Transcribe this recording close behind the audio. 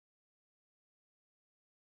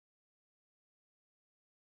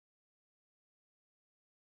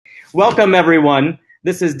Welcome, everyone.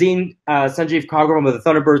 This is Dean Sanjeev Khagram of the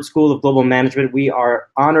Thunderbird School of Global Management. We are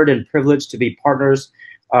honored and privileged to be partners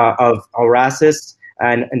of Aurélien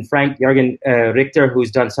and Frank Jürgen Richter, who's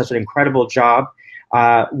done such an incredible job.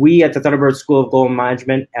 We at the Thunderbird School of Global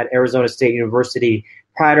Management at Arizona State University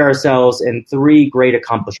pride ourselves in three great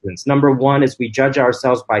accomplishments. Number one is we judge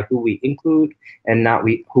ourselves by who we include and not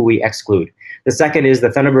who we exclude. The second is the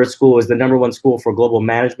Thunderbird School is the #1 school for global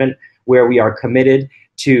management, where we are committed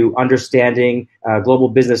to understanding global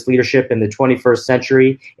business leadership in the 21st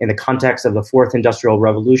century in the context of the fourth industrial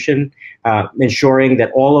revolution, ensuring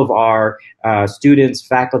that all of our students,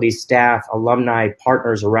 faculty, staff, alumni,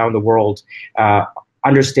 partners around the world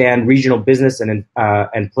understand regional business and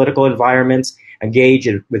political environments, engage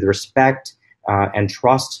with respect and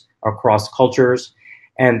trust across cultures.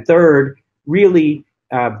 And third, really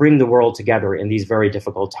bring the world together in these very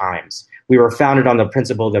difficult times. We were founded on the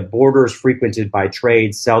principle that borders frequented by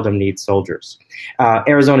trade seldom need soldiers.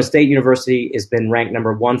 Arizona State University has been ranked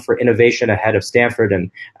 #1 for innovation ahead of Stanford and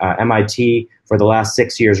MIT for the last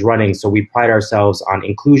 6 years running. So we pride ourselves on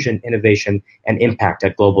inclusion, innovation, and impact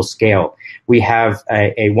at global scale. We have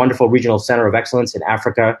a wonderful regional center of excellence in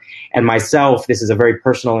Africa. And myself, this is a very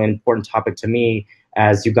personal and important topic to me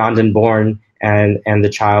as Ugandan born and the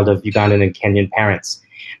child of Ugandan and Kenyan parents.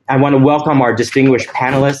 I want to welcome our distinguished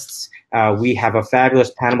panelists. We have a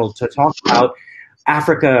fabulous panel to talk about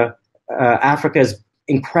Africa's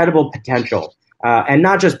incredible potential, and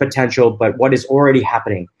not just potential, but what is already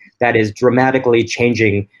happening that is dramatically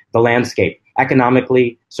changing the landscape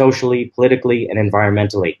economically, socially, politically, and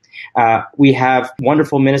environmentally. We have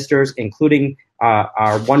wonderful ministers, including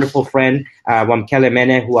our wonderful friend, Wamkele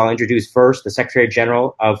Mene, who I'll introduce first, the Secretary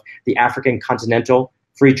General of the African Continental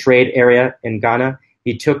Free Trade Area in Ghana.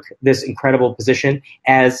 He took this incredible position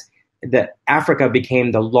as Africa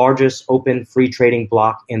became the largest open free trading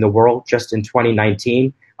bloc in the world just in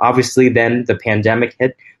 2019. Obviously, then the pandemic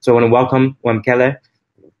hit. So I want to welcome Wamkele.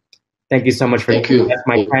 Thank you so much for joining us,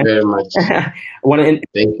 my friend. Thank you very much.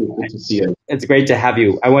 Thank you. Good to see you. It's great to have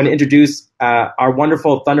you. I want to introduce our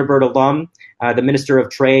wonderful Thunderbird alum, the Minister of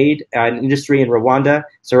Trade and Industry in Rwanda,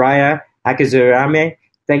 Soraya, Hakuziyaremye.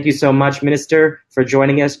 Thank you so much, Minister, for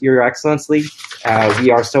joining us, Your Excellency.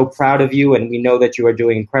 We are so proud of you, and we know that you are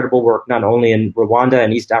doing incredible work not only in Rwanda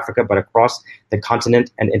and East Africa, but across the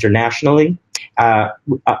continent and internationally.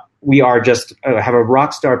 We are just have a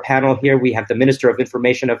rock star panel here. We have the Minister of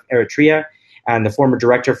Information of Eritrea and the former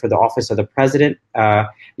director for the Office of the President,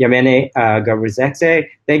 Mene Gabrielzekze.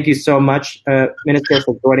 Thank you so much, Minister,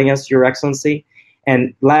 for joining us, Your Excellency.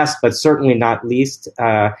 And last but certainly not least,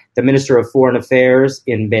 the Minister of Foreign Affairs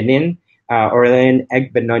in Benin, Aurélien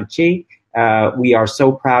Agbénonci. We are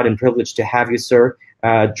so proud and privileged to have you, sir,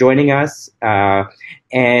 joining us.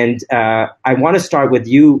 And I want to start with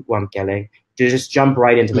you, Wamkele, to just jump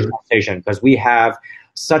right into the conversation because we have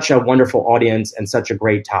such a wonderful audience and such a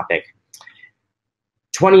great topic.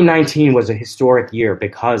 2019 was a historic year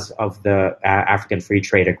because of the African Free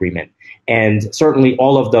Trade Agreement. And certainly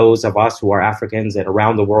all of those of us who are Africans and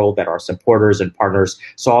around the world that are supporters and partners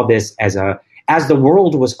saw this as the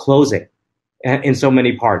world was closing in so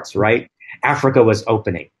many parts, right? Africa was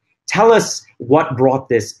opening. Tell us what brought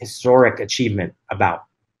this historic achievement about.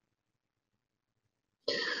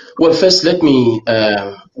 Well, first, let me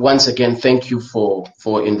once again thank you for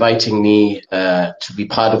inviting me to be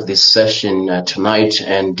part of this session tonight.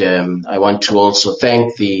 And I want to also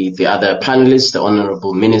thank the other panelists, the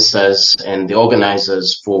honorable ministers, and the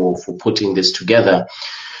organizers for putting this together.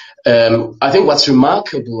 I think what's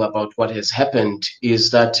remarkable about what has happened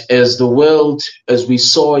is that as we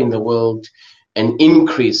saw in the world, an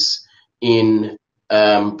increase in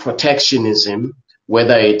protectionism,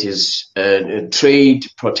 whether it is trade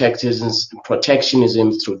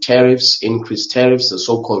protectionism through tariffs, increased tariffs, the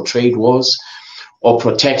so-called trade wars, or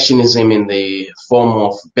protectionism in the form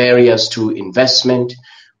of barriers to investment,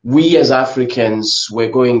 we as Africans were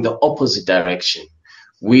going the opposite direction.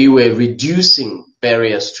 We were reducing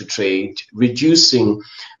barriers to trade, reducing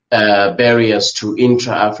barriers to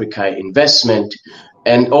intra-Africa investment,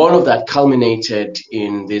 and all of that culminated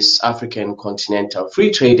in this African Continental Free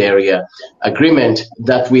Trade Area agreement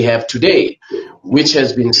that we have today, which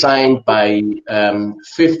has been signed by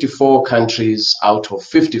 54 countries out of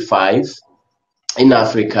 55 in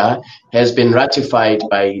Africa, has been ratified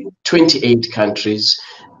by 28 countries.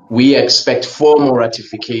 We expect 4 more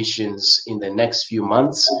ratifications in the next few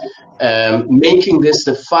months, making this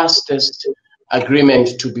the fastest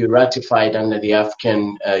agreement to be ratified under the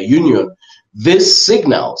African Union. This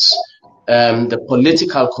signals the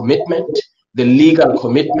political commitment, the legal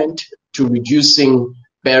commitment to reducing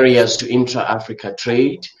barriers to intra-Africa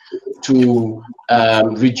trade, to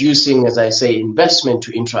reducing, as I say, investment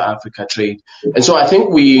to intra-Africa trade. And so I think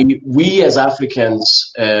we as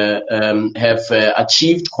Africans have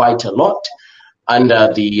achieved quite a lot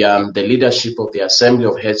under the leadership of the Assembly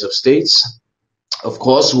of Heads of States, of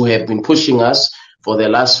course, who have been pushing us for the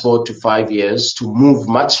last 4 to 5 years to move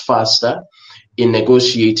much faster in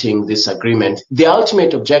negotiating this agreement. The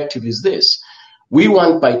ultimate objective is this. We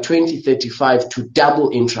want by 2035 to double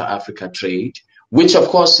intra-Africa trade, which of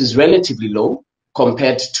course is relatively low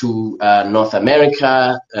compared to North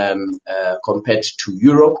America, compared to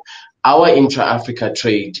Europe. Our intra-Africa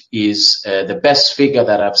trade is the best figure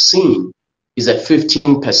that I've seen is at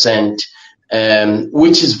 15%,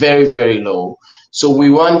 which is very, very low. So we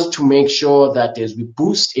want to make sure that as we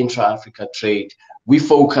boost intra-Africa trade, we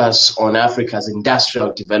focus on Africa's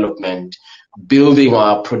industrial development. Building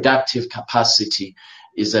our productive capacity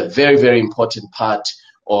is a very, very important part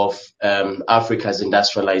of Africa's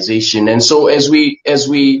industrialization. And so as we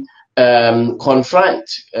confront,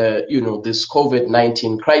 this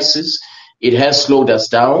COVID-19 crisis, it has slowed us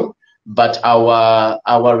down, but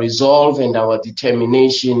our resolve and our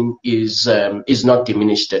determination is not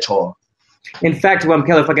diminished at all. In fact,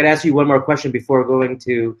 Wamkele, if I could ask you one more question before going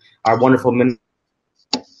to our wonderful Minister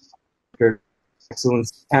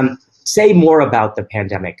Excellence. Say more about the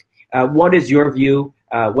pandemic. What is your view?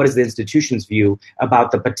 What is the institution's view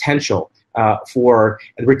about the potential for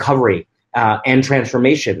recovery and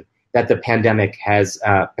transformation that the pandemic has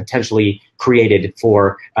potentially created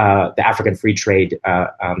for the African free trade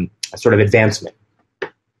sort of advancement?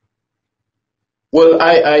 Well,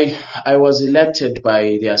 I was elected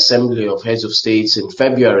by the Assembly of Heads of States in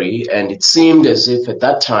February, and it seemed as if at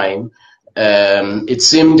that time,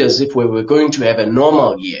 we were going to have a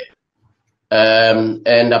normal year.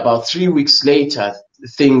 And about 3 weeks later,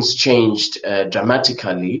 things changed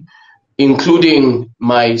dramatically, including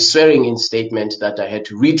my swearing-in statement that I had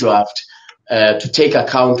to redraft to take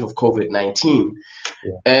account of COVID-19.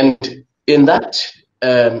 Yeah. And in that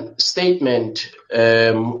statement,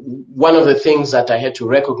 one of the things that I had to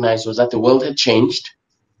recognize was that the world had changed.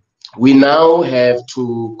 We now have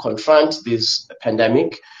to confront this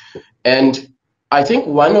pandemic. And I think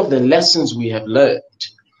one of the lessons we have learned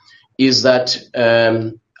is that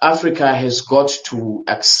Africa has got to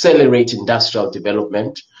accelerate industrial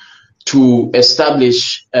development, to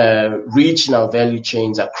establish regional value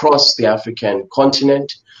chains across the African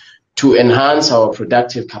continent, to enhance our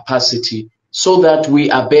productive capacity so that we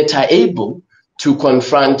are better able to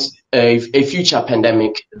confront a future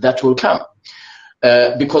pandemic that will come.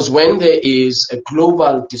 Because when there is a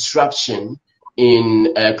global disruption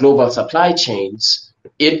in global supply chains,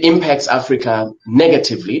 it impacts Africa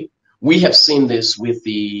negatively. We have seen this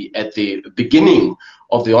at the beginning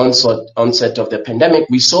of the onset of the pandemic.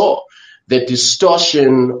 We saw the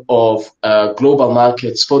distortion of global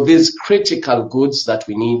markets for these critical goods that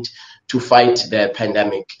we need to fight the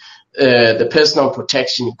pandemic. The personal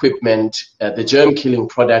protection equipment, the germ-killing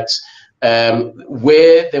products,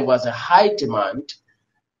 where there was a high demand,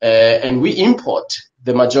 and we import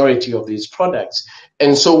the majority of these products.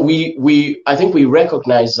 And so I think we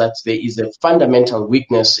recognize that there is a fundamental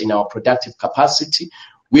weakness in our productive capacity.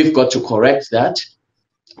 We've got to correct that.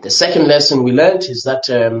 The second lesson we learned is that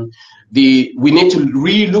we need to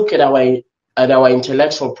relook at our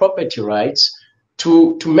intellectual property rights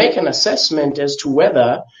to make an assessment as to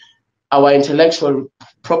whether our intellectual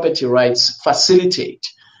property rights facilitate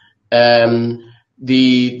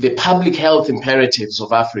the public health imperatives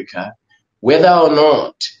of Africa, whether or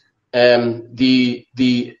not the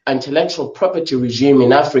intellectual property regime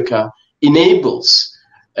in Africa enables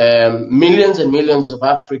millions and millions of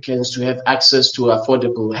Africans to have access to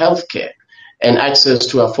affordable healthcare and access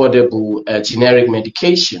to affordable generic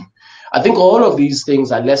medication. I think all of these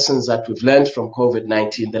things are lessons that we've learned from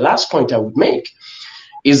COVID-19. The last point I would make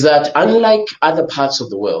is that unlike other parts of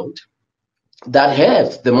the world that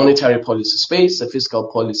have the monetary policy space, the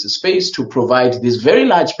fiscal policy space to provide these very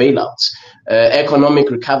large bailouts,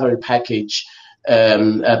 economic recovery packages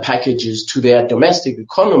to their domestic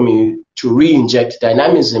economy to re-inject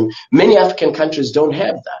dynamism, many African countries don't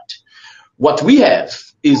have that. What we have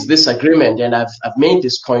is this agreement, and I've made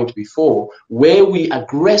this point before, where we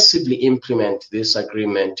aggressively implement this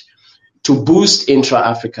agreement to boost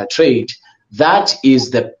intra-Africa trade. That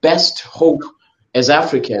is the best hope as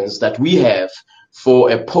Africans that we have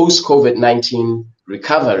for a post-COVID-19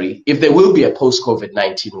 recovery, if there will be a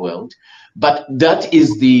post-COVID-19 world. But that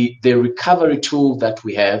is the recovery tool that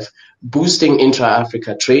we have, boosting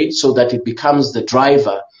intra-Africa trade so that it becomes the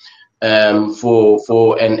driver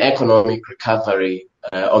for an economic recovery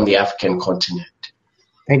on the African continent.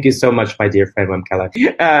 Thank you so much, my dear friend Wamkele.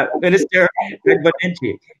 Minister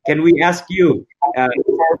Agbénonci, can we ask you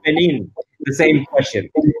for Benin the same question?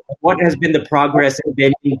 What has been the progress in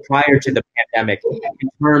Benin prior to the pandemic in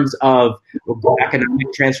terms of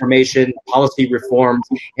economic transformation, policy reforms,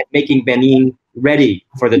 and making Benin ready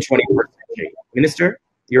for the 21st century? Minister,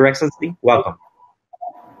 Your Excellency, welcome.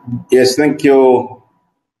 Yes, thank you.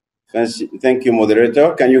 Thank you,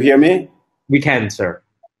 moderator. Can you hear me? We can, sir.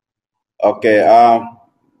 Okay.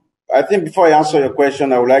 I think before I answer your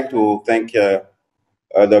question, I would like to thank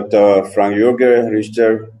Dr. Frank Jürgen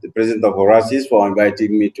Richter, the president of Horasis, for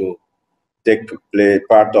inviting me to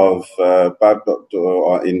part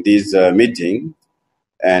in this meeting.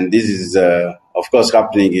 And this is, of course,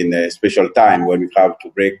 happening in a special time when we have to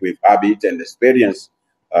break with habit and experience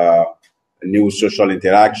new social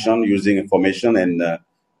interaction using information and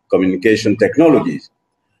communication technologies.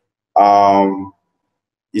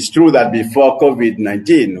 It's true that before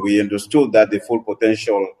COVID-19, we understood that the full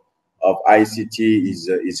potential of ICT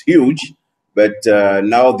is huge, but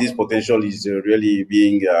now this potential is really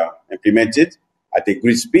being implemented at a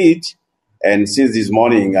great speed. And since this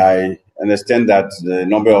morning, I understand that the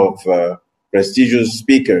number of prestigious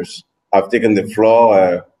speakers have taken the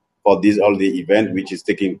floor for this all-day event, which is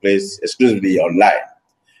taking place exclusively online.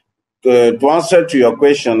 To answer to your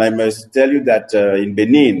question, I must tell you that in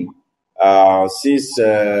Benin, since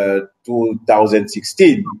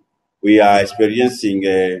 2016, we are experiencing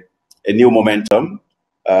a new momentum.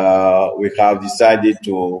 We have decided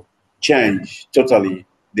to change totally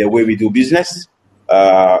the way we do business,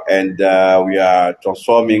 and we are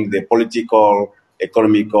transforming the political,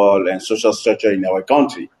 economical, and social structure in our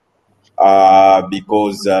country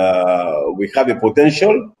because we have a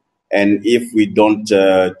potential, and if we don't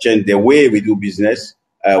change the way we do business,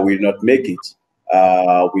 we will not make it.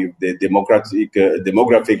 With the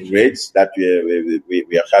demographic rates that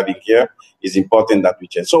we are having here, is important that we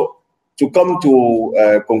change. So, to come to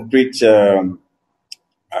a concrete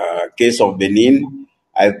case of Benin,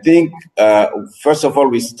 I think, first of all,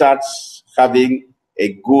 we start having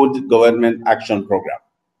a good government action program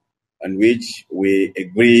in which we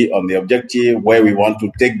agree on the objective where we want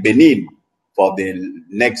to take Benin for the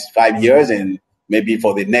next 5 years and maybe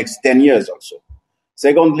for the next 10 years also.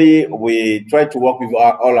 Secondly, we try to work with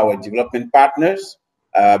all our development partners,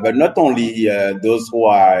 but not only those who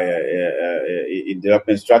are in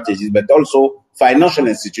development strategies, but also financial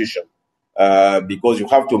institutions, because you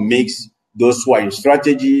have to mix those who are in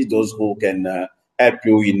strategy, those who can help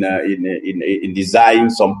you in design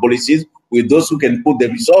some policies, with those who can put the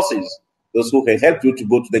resources, those who can help you to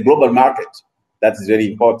go to the global market. That is very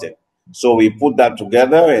important. So we put that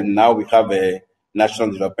together, and now we have a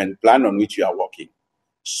national development plan on which we are working.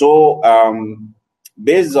 So,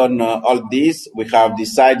 based on all this, we have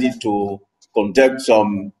decided to conduct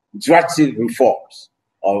some drastic reforms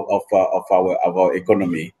of our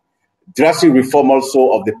economy. Drastic reform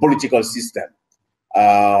also of the political system.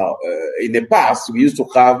 In the past, we used to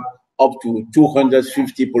have up to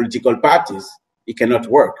 250 political parties. It cannot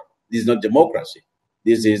work. This is not democracy.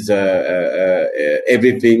 This is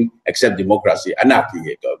everything except democracy,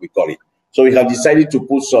 anarchy, we call it. So we have decided to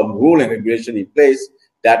put some rule and regulation in place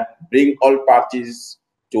that bring all parties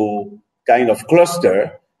to kind of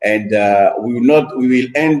cluster, and we will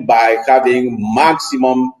end by having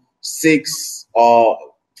maximum 5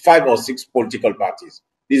 or 6 political parties.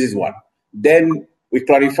 This is one. Then we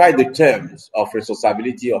clarify the terms of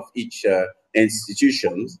responsibility of each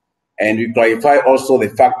institution, and we clarify also the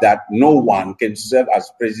fact that no one can serve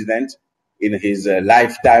as president in his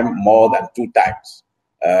lifetime more than 2 times.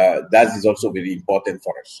 That is also very important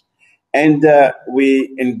for us. And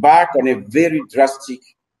we embark on a very drastic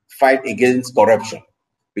fight against corruption,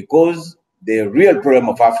 because the real problem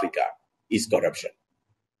of Africa is corruption.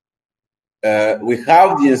 We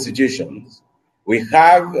have the institutions, we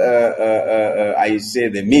have, I say,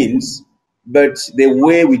 the means, but the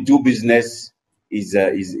way we do business is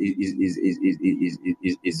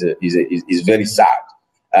very sad.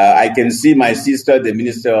 I can see my sister, the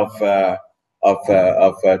Minister of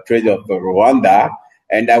Trade of Rwanda,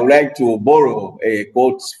 and I would like to borrow a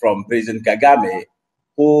quote from President Khagram,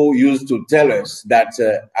 who used to tell us that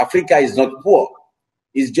Africa is not poor,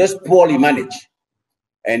 it's just poorly managed.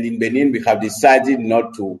 And in Benin, we have decided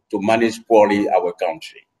not to manage poorly our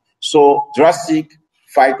country. So, drastic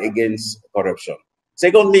fight against corruption.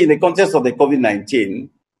 Secondly, in the context of the COVID-19,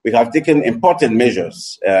 we have taken important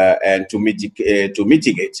measures and to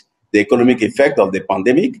mitigate the economic effect of the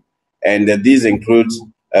pandemic. And these include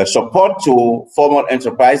support to formal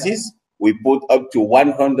enterprises. We put up to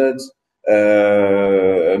 $100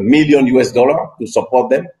 million to support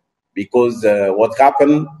them. because what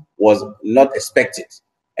happened was not expected.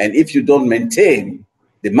 And if you don't maintain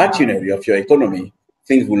the machinery of your economy,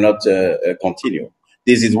 things will not continue.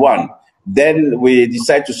 This is one. Then we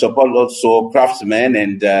decide to support also craftsmen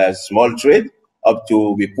and small trade up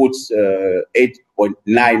to, we put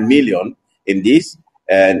 8.9 million in this.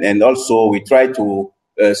 And also we try to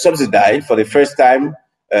subsidize for the first time.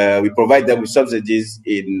 We provide them with subsidies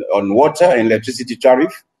on water and electricity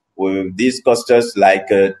tariff. This cost us like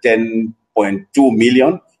 10.2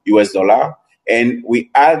 million US dollar. And we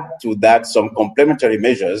add to that some complementary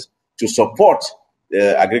measures to support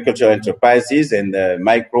agricultural enterprises and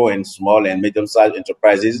micro and small and medium-sized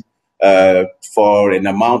enterprises for an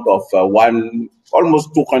amount of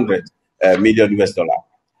almost 200 million US dollar.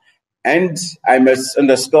 And I must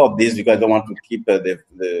underscore this because I don't want to keep take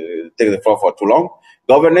the floor for too long.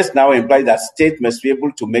 Governance now implies that states must be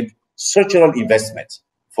able to make structural investments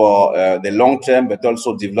for the long term, but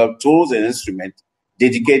also develop tools and instruments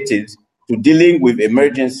dedicated to dealing with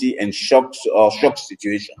emergency and shock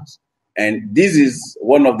situations. And this is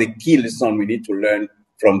one of the key lessons we need to learn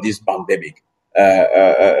from this pandemic.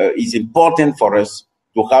 It's important for us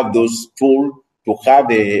to have those tools, to have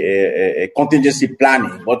a contingency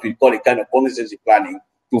planning, what we call a kind of contingency planning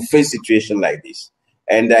to face situations like this.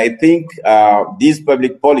 And I think these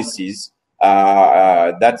public policies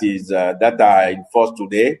that are enforced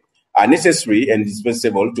today are necessary and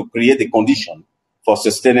indispensable to create the condition for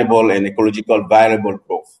sustainable and ecological viable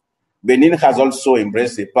growth. Benin has also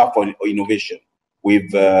embraced the path for innovation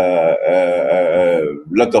with a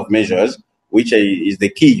lot of measures, which is the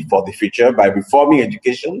key for the future by reforming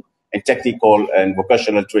education and technical and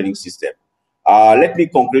vocational training system. Let me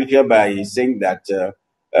conclude here by saying that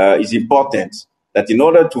it's important that in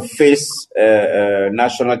order to face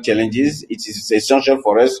national challenges, it is essential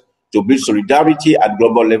for us to build solidarity at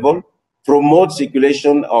global level, promote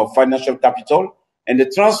circulation of financial capital, and the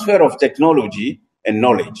transfer of technology and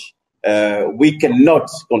knowledge. We cannot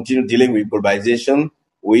continue dealing with globalization,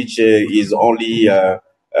 which is only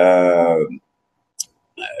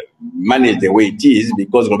managed the way it is,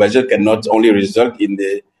 because globalization cannot only result in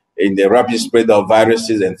the rapid spread of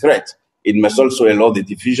viruses and threats. It must also allow the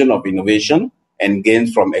diffusion of innovation and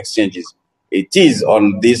gains from exchanges. It is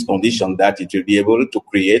on this condition that it will be able to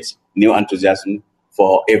create new enthusiasm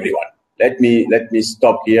for everyone. Let me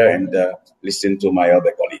stop here and listen to my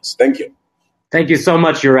other colleagues. Thank you. Thank you so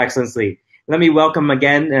much, Your Excellency. Let me welcome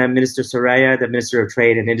again Minister Soraya, the Minister of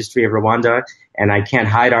Trade and Industry of Rwanda. And I can't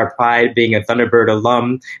hide our pride being a Thunderbird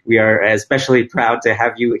alum. We are especially proud to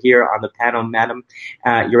have you here on the panel, Madam,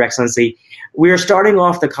 Your Excellency. We are starting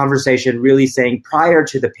off the conversation really saying prior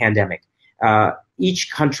to the pandemic,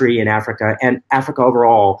 each country in Africa and Africa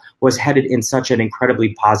overall was headed in such an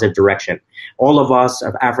incredibly positive direction. All of us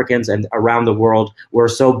of Africans and around the world were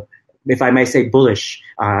so, if I may say, bullish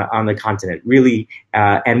on the continent, really,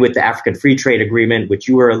 and with the African Free Trade Agreement, which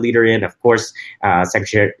you were a leader in, of course,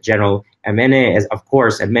 Secretary General Mene, of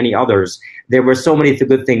course, and many others, there were so many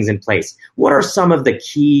good things in place. What are some of the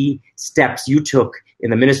key steps you took in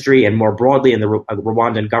the ministry and more broadly in the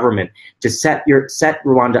Rwandan government to set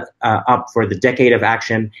Rwanda up for the decade of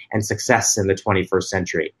action and success in the 21st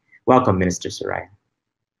century? Welcome, Minister Soraya.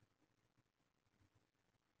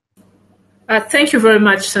 Thank you very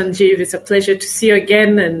much, Sanjeev. It's a pleasure to see you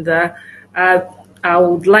again, and I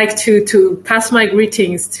would like to pass my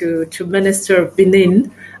greetings to Minister of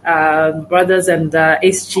Benin, brothers, and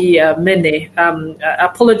SG Mene.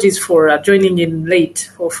 Apologies for joining in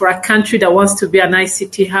late. For a country that wants to be an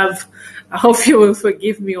ICT hub, I hope you will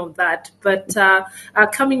forgive me on that. But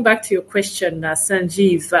coming back to your question,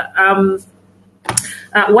 Sanjeev,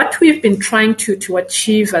 what we've been trying to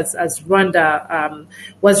achieve as Rwanda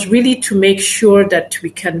was really to make sure that we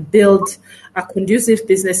can build a conducive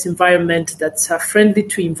business environment that's friendly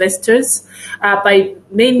to investors by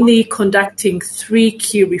mainly conducting three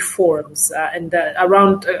key reforms and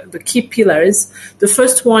around the key pillars. The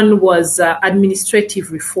first one was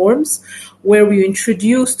administrative reforms, where we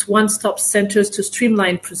introduced one-stop centers to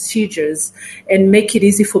streamline procedures and make it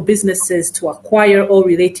easy for businesses to acquire all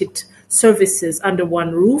related services under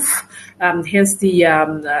one roof, hence the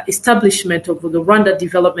establishment of the Rwanda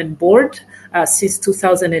Development Board since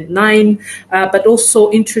 2009, but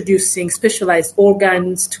also introducing specialized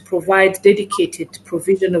organs to provide dedicated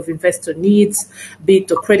provision of investor needs, be it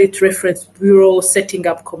the Credit Reference Bureau, setting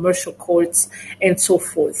up commercial courts, and so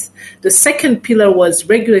forth. The second pillar was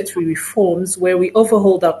regulatory reforms, where we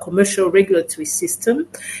overhauled our commercial regulatory system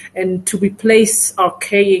and to replace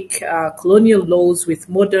archaic colonial laws with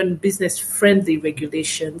modern business-friendly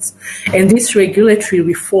regulations. And these regulatory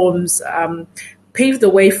reforms paved the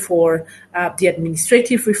way for the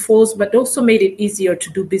administrative reforms, but also made it easier to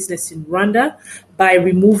do business in Rwanda by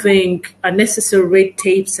removing unnecessary red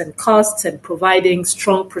tapes and costs and providing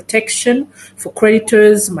strong protection for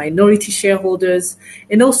creditors, minority shareholders,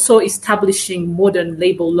 and also establishing modern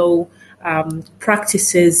labor law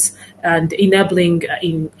practices and enabling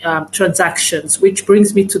transactions, which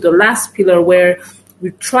brings me to the last pillar, where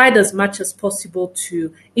we tried as much as possible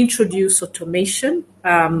to introduce automation,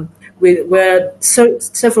 where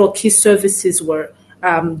several key services were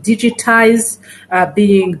digitized,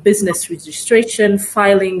 being business registration,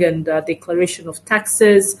 filing, and declaration of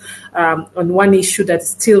taxes. On one issue that's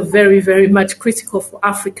still very, very much critical for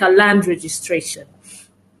Africa, land registration.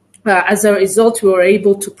 As a result, we were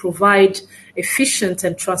able to provide efficient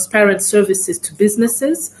and transparent services to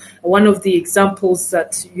businesses. One of the examples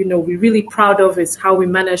that we're really proud of is how we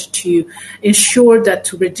managed to ensure that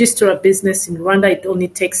to register a business in Rwanda, it only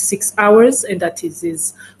takes 6 hours, and that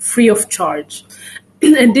is free of charge.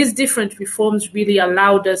 And these different reforms really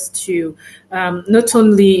allowed us to not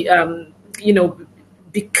only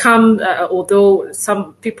become, although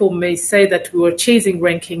some people may say that we were chasing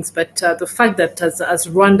rankings, but the fact that as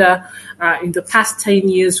Rwanda, in the past 10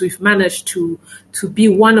 years, we've managed to be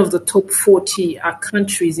one of the top 40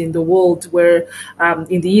 countries in the world where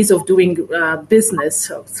in the ease of doing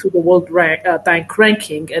business through the World Bank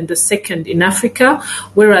ranking, and the second in Africa,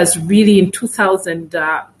 whereas really in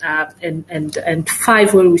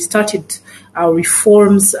 2005, when we started our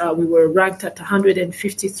reforms, we were ranked at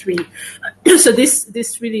 153. So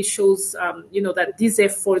this really shows, that these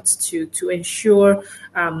efforts to ensure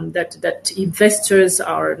that investors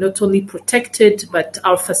are not only protected but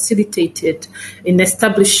are facilitated in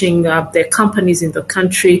establishing their companies in the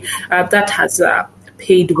country, that has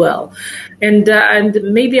paid well. And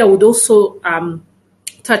maybe I would also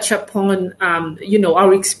touch upon,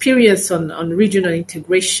 our experience on regional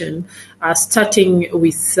integration, starting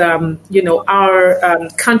with, our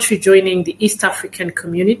country joining the East African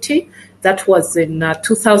Community. That was in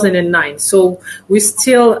 2009. So we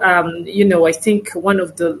still, I think one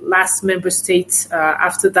of the last member states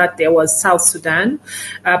after that, there was South Sudan,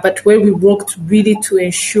 but where we worked really to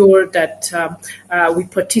ensure that we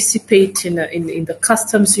participate in the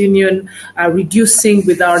customs union, reducing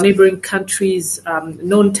with our neighboring countries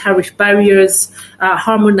non-tariff barriers,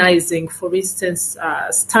 harmonizing, for instance,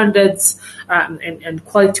 standards and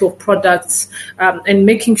quality of products, and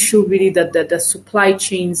making sure really that the supply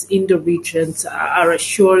chains in the regions are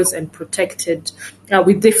assured and protected,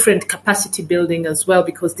 with different capacity building as well,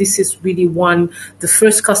 because this is really the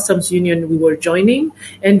first customs union we were joining,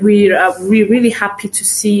 and we're really happy to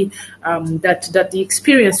see that the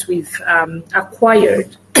experience we've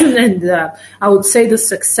acquired and I would say the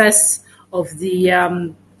success of the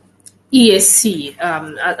ESC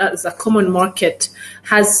as a common market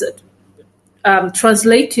has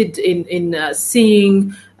translated in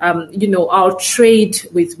seeing our trade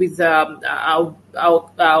with our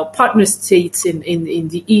partner states in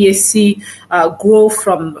the ESC grow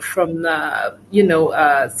from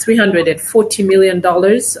 $340 million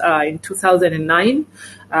in 2009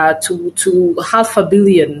 to $500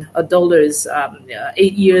 million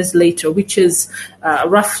 8 years later, which is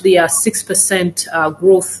roughly a 6%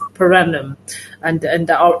 growth per annum, and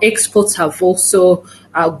our exports have also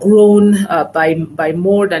grown by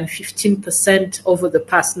more than 15% over the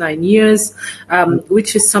past 9 years,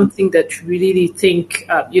 which is something that we really think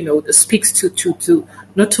speaks to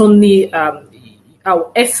not only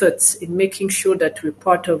our efforts in making sure that we're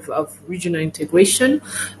part of regional integration,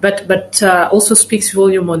 but also speaks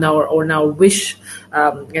volume on our wish,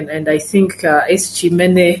 and I think SG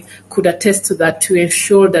Mene could attest to that, to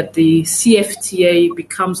ensure that the CFTA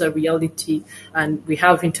becomes a reality and we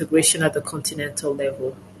have integration at the continental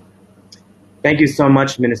level. Thank you so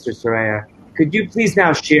much, Minister Soraya. Could you please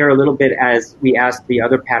now share a little bit, as we asked the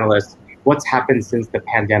other panelists, what's happened since the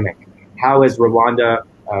pandemic? How has Rwanda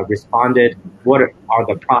responded? What are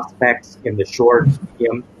the prospects in the short,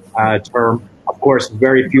 medium term? Of course,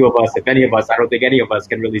 very few of us, if any of us, I don't think any of us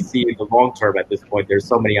can really see in the long term at this point. There's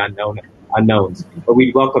so many unknowns. But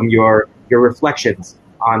we welcome your reflections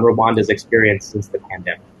on Rwanda's experience since the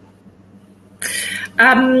pandemic.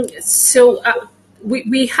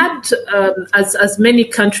 We had, as many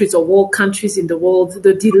countries or all countries in the world,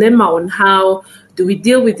 the dilemma on how do we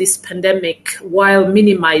deal with this pandemic while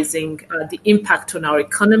minimizing the impact on our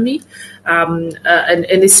economy, and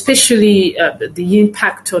especially the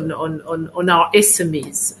impact on our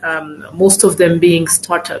SMEs, most of them being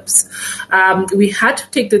startups. We had to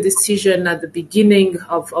take the decision at the beginning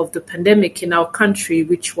of the pandemic in our country,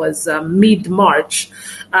 which was mid-March,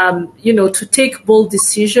 to take bold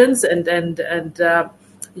decisions and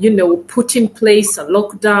put in place a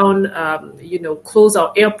lockdown, close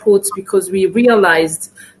our airports, because we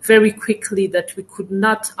realized very quickly that we could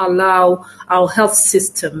not allow our health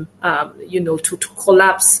system, to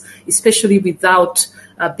collapse, especially without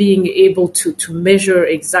being able to measure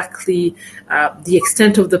exactly the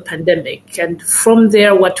extent of the pandemic. And from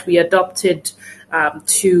there, what we adopted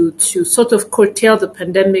to sort of curtail the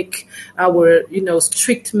pandemic were,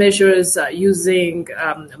 strict measures using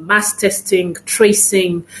mass testing,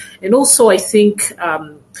 tracing, and also I think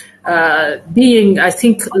being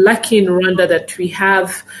lucky in Rwanda that we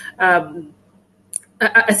have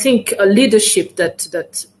I think a leadership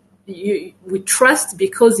that we trust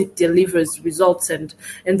because it delivers results, and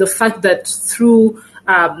the fact that through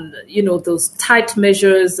those tight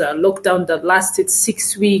measures, lockdown that lasted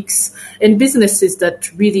 6 weeks, and businesses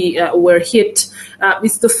that really were hit,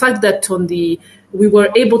 it's the fact that we were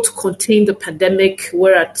able to contain the pandemic,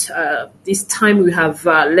 where at this time we have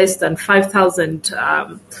less than 5,000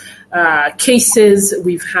 cases.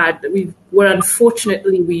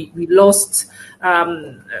 Unfortunately we lost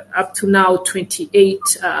up to now 28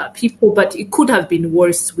 people, but it could have been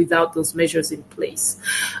worse without those measures in place.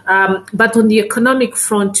 But on the economic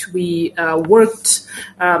front, we worked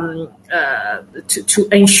to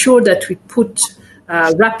ensure that we put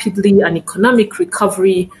rapidly an economic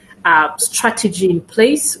recovery strategy in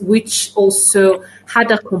place, which also had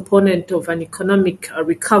a component of an economic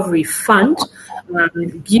recovery fund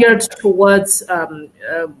geared towards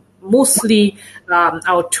mostly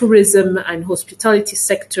our tourism and hospitality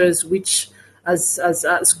sectors, which as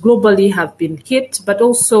globally have been hit, but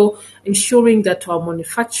also ensuring that our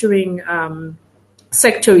manufacturing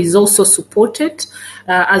sector is also supported,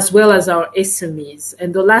 as well as our SMEs.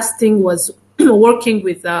 And the last thing was working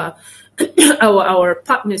with our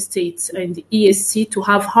partner states in the ESC to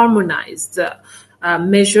have harmonized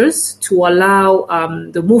measures to allow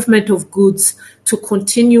the movement of goods to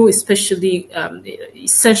continue, especially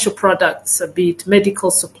essential products, be it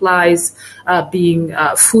medical supplies, being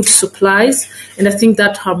food supplies. And I think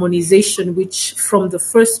that harmonization, which from the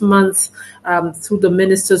first month through the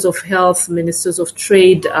ministers of health, ministers of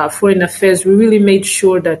trade, foreign affairs, we really made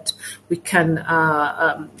sure that we can,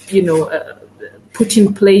 put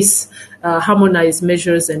in place harmonized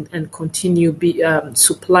measures and continue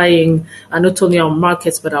supplying not only our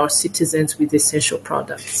markets but our citizens with essential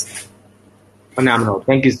products. Phenomenal.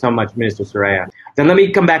 Thank you so much, Minister Soraya. Then let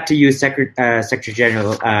me come back to you, Secretary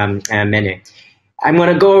General Mene. I'm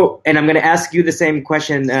going to go and I'm going to ask you the same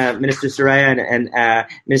question, Minister Soraya and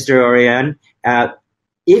Mr. Aurélien.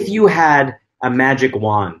 If you had a magic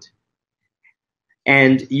wand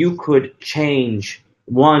and you could change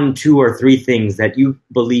 1, 2, or 3 things that you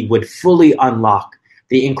believe would fully unlock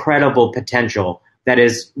the incredible potential that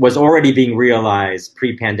was already being realized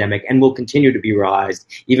pre-pandemic and will continue to be realized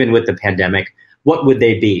even with the pandemic, what would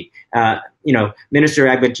they be? Minister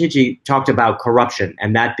Agbénonci talked about corruption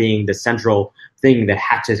and that being the central thing that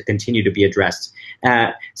had to continue to be addressed.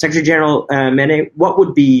 Secretary General Mene, what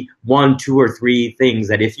would be 1, 2, or 3 things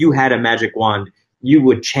that if you had a magic wand, you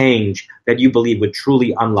would change that you believe would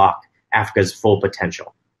truly unlock Africa's full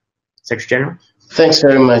potential? Secretary General? Thanks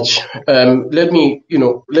very much. Let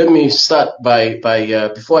me start by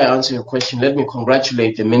before I answer your question, let me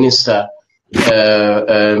congratulate the Minister,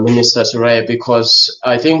 Minister Soraya, because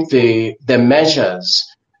I think the measures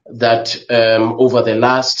that over the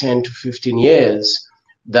last 10 to 15 years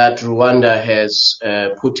that Rwanda has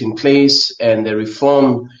put in place and the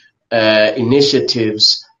reform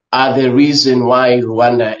initiatives are the reason why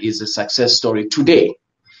Rwanda is a success story today.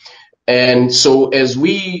 And so as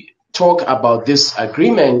we talk about this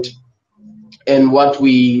agreement and what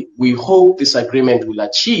we hope this agreement will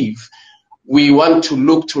achieve, we want to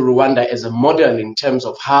look to Rwanda as a model in terms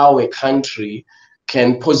of how a country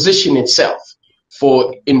can position itself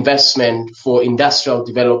for investment, for industrial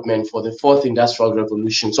development, for the 4th industrial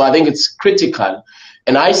revolution. So I think it's critical.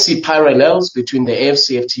 And I see parallels between the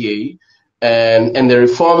AfCFTA and the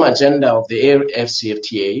reform agenda of the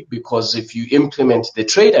AfCFTA, because if you implement the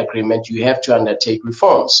trade agreement, you have to undertake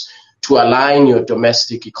reforms to align your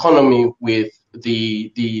domestic economy with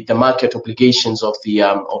the market obligations of the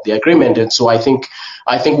agreement. And so I think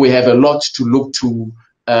we have a lot to look to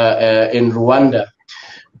in Rwanda.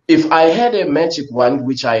 if I had a magic wand,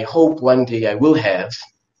 which I hope one day I will have,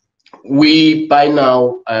 we by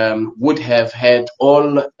now would have had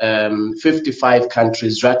all 55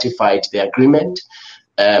 countries ratified the agreement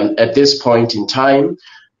at this point in time,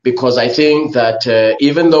 because I think that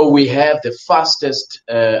even though we have the fastest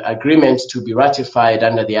agreement to be ratified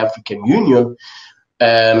under the African Union,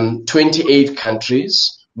 28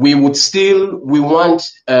 countries, we want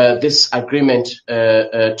this agreement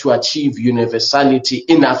to achieve universality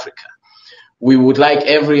in Africa. We would like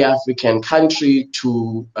every African country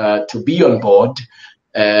to be on board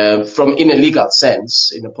in a legal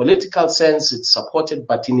sense. In a political sense, it's supported,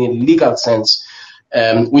 but in a legal sense,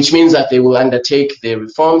 which means that they will undertake the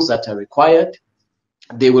reforms that are required.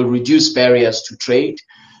 They will reduce barriers to trade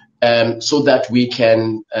so that we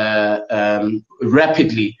can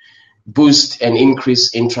rapidly boost and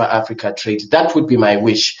increase intra-Africa trade. That would be my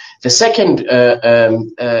wish. The second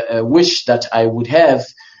wish that I would have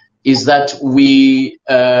is that we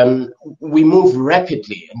move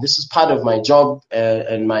rapidly, and this is part of my job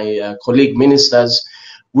and my colleague ministers.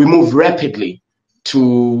 We move rapidly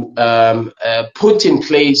to put in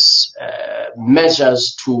place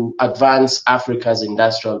measures to advance Africa's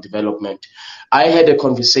industrial development. I had a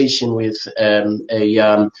conversation with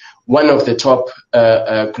one of the top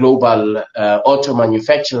global auto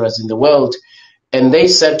manufacturers in the world, and they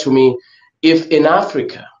said to me, if in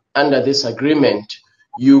Africa, under this agreement,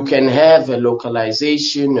 you can have a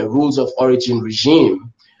localization, a rules of origin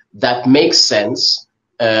regime that makes sense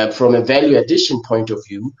from a value addition point of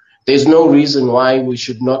view, there's no reason why we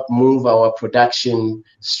should not move our production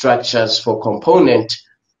structures for component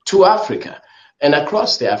to Africa and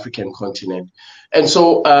across the African continent. And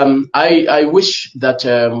so I wish that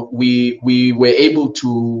we were able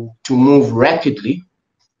to move rapidly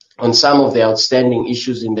on some of the outstanding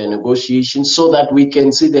issues in the negotiations so that we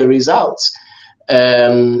can see the results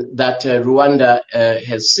that Rwanda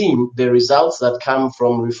has seen, the results that come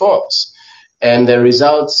from reforms, and the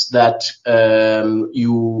results that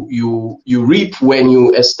you reap when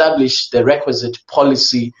you establish the requisite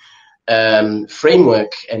policy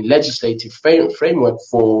framework and legislative framework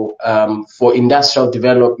for industrial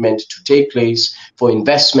development to take place, for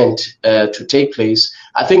investment to take place.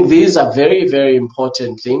 I think these are very, very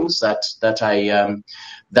important things that are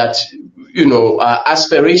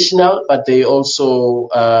aspirational, but they also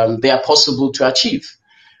they are possible to achieve.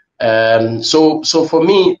 So for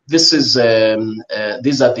me, these are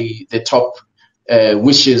the top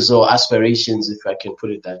wishes or aspirations, if I can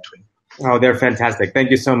put it that way. Oh, they're fantastic.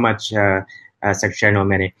 Thank you so much, Secretary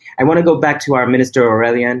Mene. I want to go back to our Minister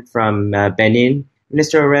Aurélien from Benin.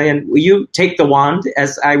 Minister Aurélien, will you take the wand,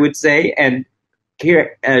 as I would say, and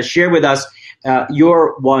share with us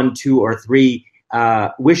your 1, 2, or 3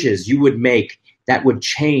 wishes you would make that would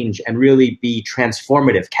change and really be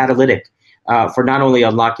transformative, catalytic for not only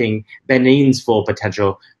unlocking Benin's full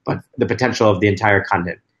potential, but the potential of the entire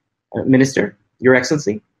continent. Minister, Your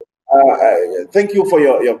Excellency? Thank you for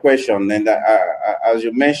your question. And as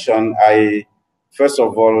you mentioned, I first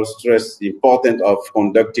of all stress the importance of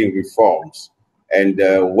conducting reforms. And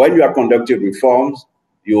when you are conducting reforms,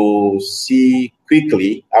 you see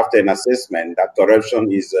quickly after an assessment that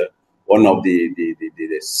corruption is one of the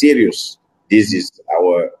serious diseases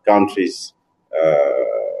our countries,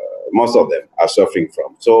 most of them, are suffering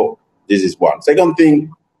from. So this is one. Second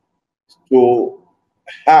thing, to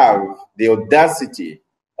have the audacity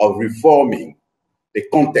of reforming the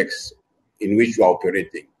context in which you are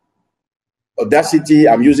operating. Audacity,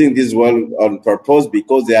 I'm using this word on purpose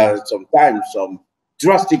because there are sometimes some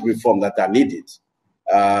drastic reforms that are needed.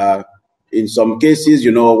 In some cases,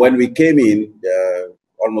 when we came in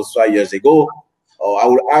almost 5 years ago, I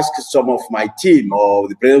will ask some of my team, or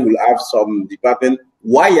the president will ask some department,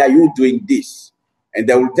 why are you doing this? And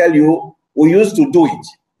they will tell you, we used to do it.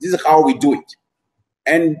 This is how we do it.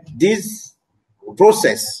 And this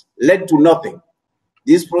process led to nothing.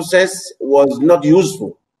 This process was not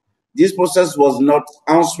useful. This process was not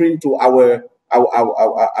answering to our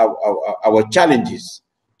challenges.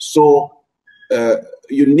 So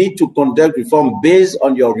you need to conduct reform based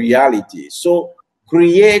on your reality. So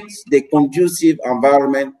create the conducive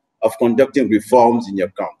environment of conducting reforms in your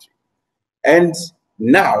country. And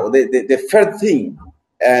now the third thing,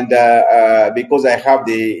 and because I have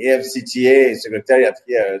the AfCFTA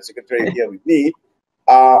secretary here with me,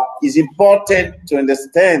 is important to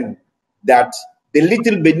understand that the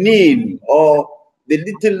little Benin or the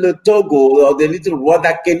little Togo or the little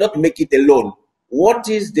Rwanda cannot make it alone. What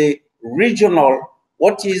is the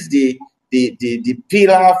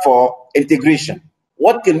pillar for integration?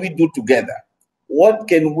 What can we do together? How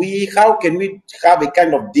can we have a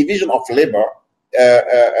kind of division of labor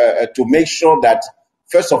to make sure that,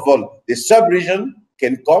 first of all, the sub-region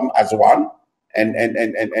can come as one and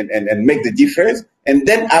make the difference, and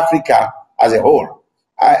then Africa as a whole.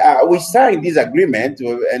 We signed this agreement,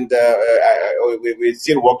 and we're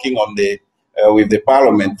still working on with the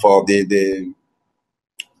Parliament for the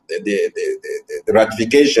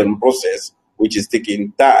ratification process, which is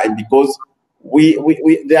taking time because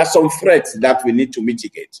there are some threats that we need to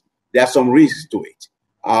mitigate. There are some risks to it.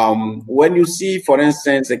 When you see, for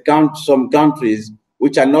instance, some countries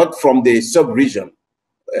which are not from the sub-region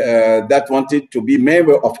that wanted to be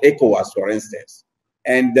member of ECOWAS, for instance,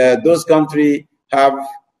 and those countries have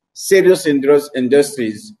serious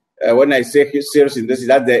industries. When I say serious industries,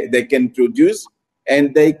 that they can produce,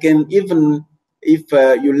 and they can even, if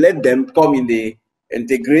you let them come in the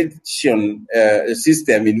integration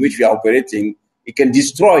system in which we are operating, it can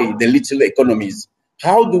destroy the little economies.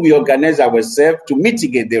 How do we organize ourselves to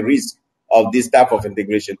mitigate the risk of this type of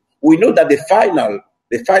integration? We know that the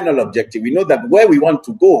final objective, we know that where we want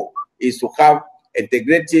to go is to have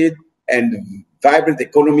integrated and vibrant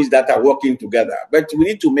economies that are working together. But we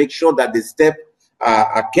need to make sure that the steps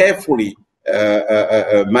are carefully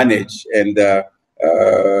managed. And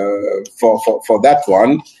for that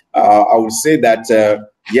one, I would say that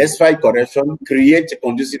yes, fight corruption, create a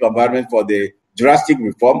conducive environment for the drastic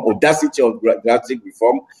reform, audacity of drastic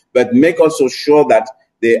reform, but make also sure that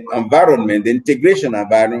the environment, the integration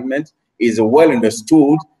environment, is well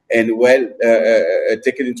understood and well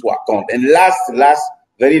taken into account. And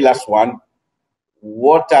very last one,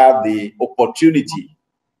 what are the opportunities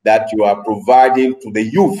that you are providing to the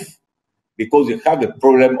youth? Because we have a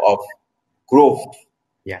problem of growth.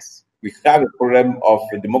 Yes. We have a problem of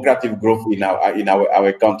democratic growth in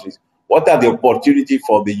our countries. What are the opportunities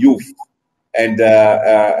for the youth? And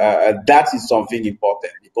that is something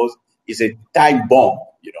important because it's a time bomb,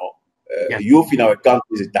 Yes. Youth in our country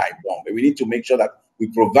is a time bomb. And we need to make sure that we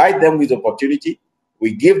provide them with opportunity.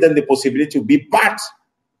 We give them the possibility to be part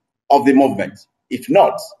of the movement. If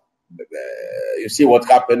not, you see what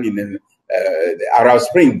happened in the Arab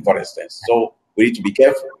Spring, for instance. So we need to be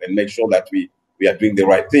careful and make sure that we are doing the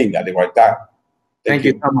right thing at the right time. Thank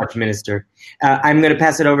you so much, Minister. I'm going to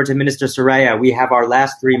pass it over to Minister Soraya. We have our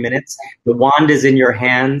last 3 minutes. The wand is in your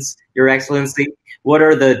hands, Your Excellency. What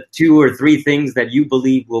are the 2 or 3 things that you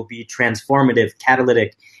believe will be transformative,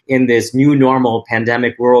 catalytic in this new normal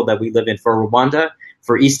pandemic world that we live in for Rwanda,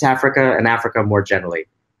 for East Africa, and Africa more generally?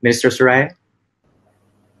 Minister Soraya?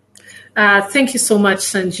 Thank you so much,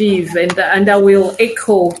 Sanjeev. And I will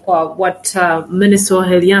echo what Minister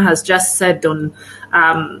Aurélien has just said on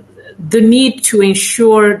the need to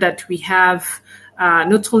ensure that we have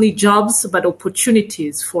not only jobs, but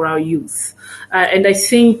opportunities for our youth. And I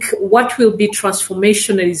think what will be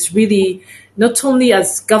transformational is really not only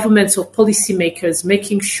as governments or policymakers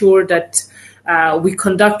making sure that we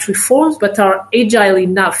conduct reforms, but are agile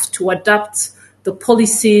enough to adapt the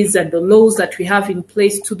policies and the laws that we have in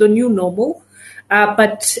place to the new normal.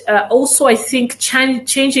 But also, I think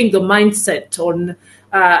changing the mindset on,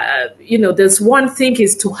 there's one thing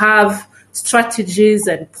is to have strategies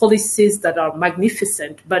and policies that are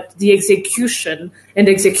magnificent, but the execution and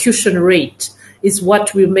execution rate is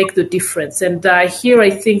what will make the difference. And here I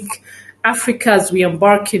think Africa, as we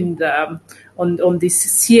embark on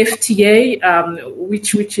this CFTA,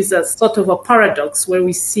 which is a sort of a paradox where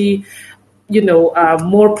we see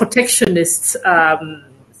more protectionist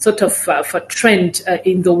sort of a trend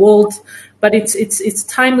in the world, but it's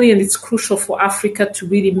timely and it's crucial for Africa to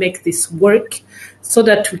really make this work, so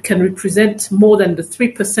that we can represent more than the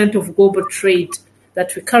 3% of global trade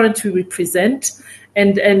that we currently represent.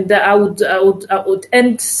 And I would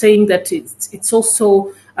end saying that it's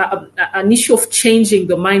also an issue of changing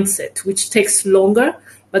the mindset, which takes longer,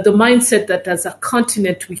 but the mindset that as a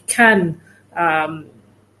continent we can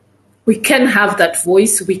have that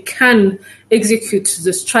voice, we can execute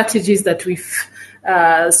the strategies that we've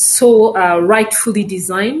so rightfully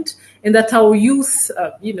designed, and that our youth,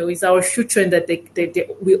 is our future, and that they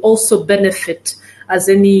will also benefit as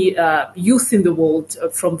any youth in the world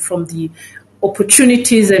from the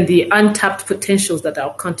opportunities and the untapped potentials that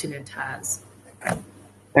our continent has.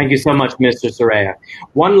 Thank you so much, Minister Soraya.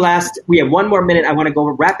 We have 1 more minute. I want to go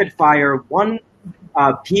rapid fire. One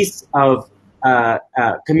piece of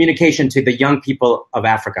communication to the young people of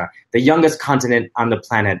Africa, the youngest continent on the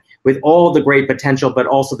planet, with all the great potential, but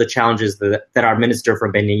also the challenges that our minister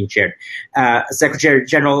from Benin shared. Secretary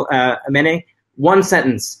General Mene, 1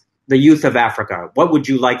 sentence, the youth of Africa, what would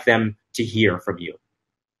you like them to hear from you?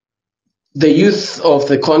 The youth of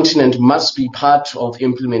the continent must be part of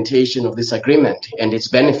implementation of this agreement and its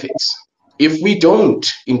benefits. If we don't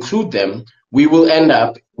include them, we will end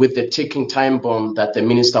up with the ticking time bomb that the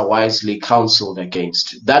minister wisely counseled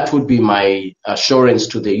against. That would be my assurance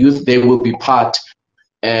to the youth. They will be part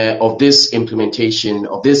of this implementation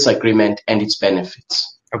of this agreement and its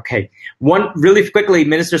benefits. Okay. One really quickly,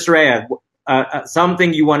 Minister Soraya,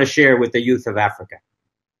 something you want to share with the youth of Africa?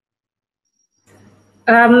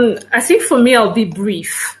 I think for me, I'll be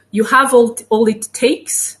brief. You have all it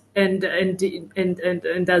takes, and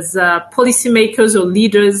as policymakers or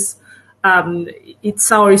leaders,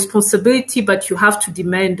 it's our responsibility, but you have to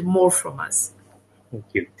demand more from us. Thank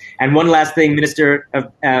you. And one last thing, Minister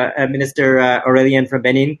Aurélien from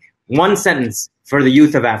Benin, one sentence for the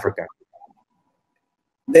youth of Africa.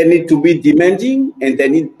 They need to be demanding, and they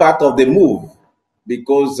need part of the move,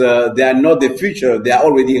 because they are not the future, they are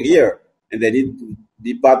already here, and they need to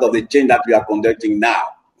be part of the change that we are conducting now.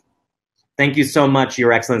 Thank you so much,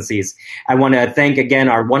 Your Excellencies. I want to thank again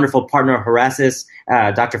our wonderful partner, Horasis,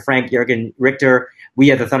 Dr. Frank Jürgen Richter. We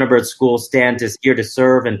at the Thunderbird School stand here to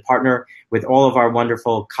serve and partner with all of our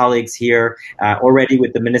wonderful colleagues here, already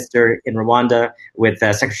with the minister in Rwanda, with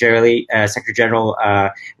Secretary General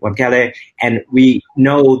Wamkele, and we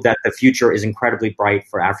know that the future is incredibly bright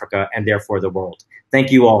for Africa and therefore the world. Thank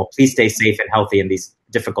you all. Please stay safe and healthy in these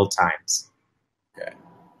difficult times.